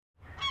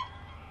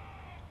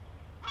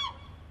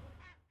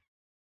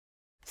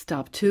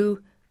Stop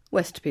 2,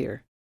 West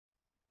Pier.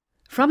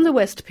 From the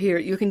West Pier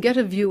you can get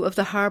a view of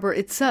the harbour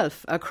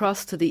itself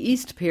across to the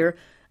East Pier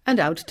and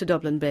out to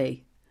Dublin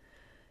Bay.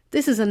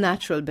 This is a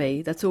natural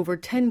bay that's over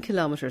 10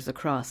 kilometres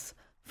across,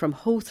 from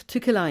Howth to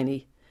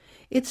Killiney.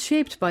 It's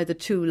shaped by the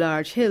two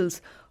large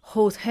hills,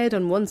 Howth Head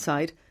on one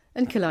side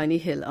and Killiney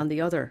Hill on the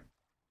other.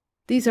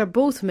 These are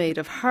both made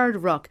of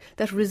hard rock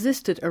that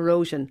resisted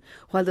erosion,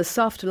 while the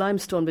soft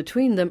limestone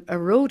between them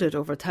eroded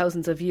over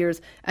thousands of years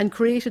and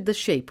created the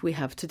shape we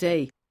have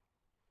today.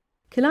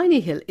 Killiney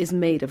Hill is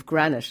made of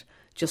granite,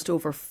 just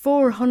over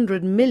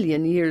 400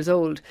 million years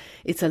old.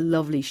 It's a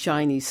lovely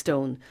shiny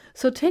stone,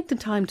 so take the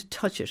time to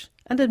touch it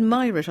and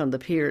admire it on the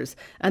piers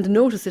and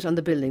notice it on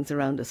the buildings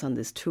around us on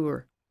this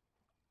tour.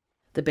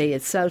 The bay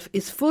itself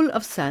is full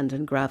of sand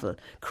and gravel,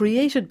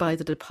 created by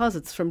the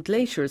deposits from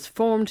glaciers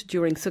formed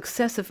during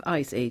successive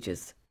ice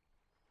ages.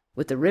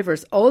 With the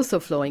rivers also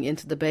flowing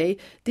into the bay,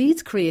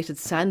 these created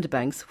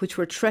sandbanks which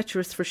were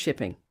treacherous for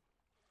shipping.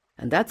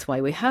 And that's why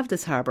we have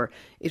this harbour.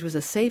 It was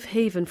a safe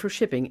haven for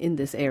shipping in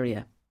this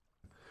area.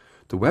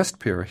 The West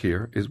Pier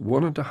here is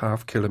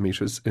 1.5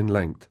 kilometres in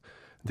length.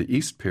 The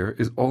East Pier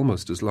is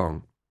almost as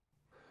long.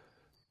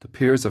 The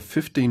piers are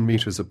 15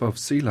 metres above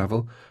sea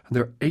level and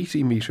they're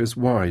 80 metres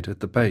wide at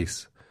the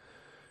base.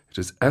 It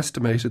is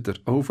estimated that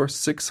over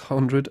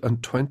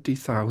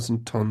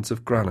 620,000 tonnes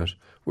of granite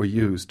were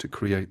used to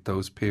create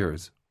those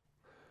piers.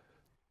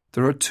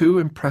 There are two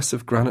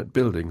impressive granite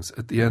buildings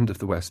at the end of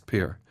the West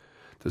Pier.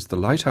 There's the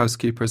lighthouse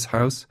keeper's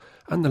house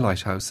and the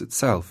lighthouse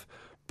itself,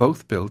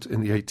 both built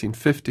in the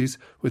 1850s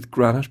with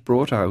granite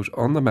brought out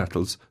on the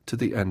metals to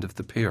the end of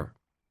the pier.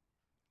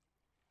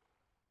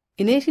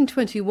 In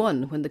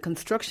 1821, when the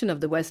construction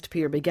of the West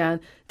Pier began,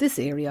 this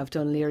area of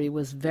Dún Laoghaire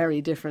was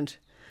very different.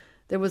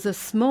 There was a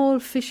small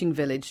fishing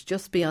village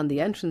just beyond the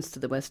entrance to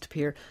the West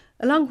Pier,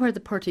 along where the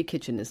Purty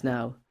Kitchen is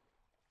now.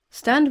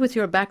 Stand with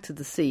your back to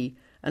the sea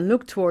and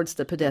look towards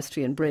the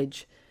pedestrian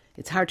bridge.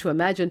 It's hard to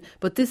imagine,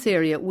 but this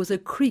area was a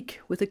creek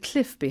with a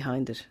cliff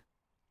behind it.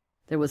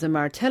 There was a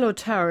Martello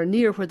Tower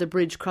near where the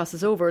bridge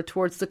crosses over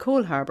towards the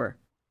coal harbour.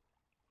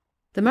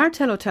 The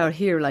Martello Tower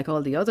here, like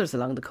all the others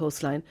along the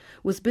coastline,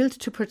 was built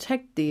to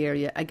protect the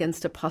area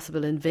against a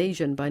possible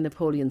invasion by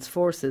Napoleon's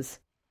forces.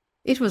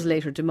 It was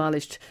later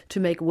demolished to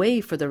make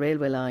way for the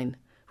railway line,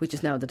 which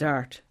is now the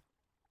Dart.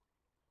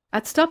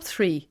 At stop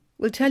 3,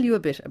 we'll tell you a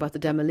bit about the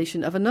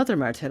demolition of another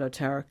Martello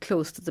Tower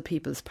close to the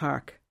People's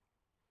Park.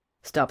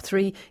 Stop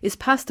 3 is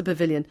past the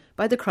pavilion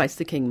by the Christ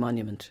the King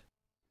monument.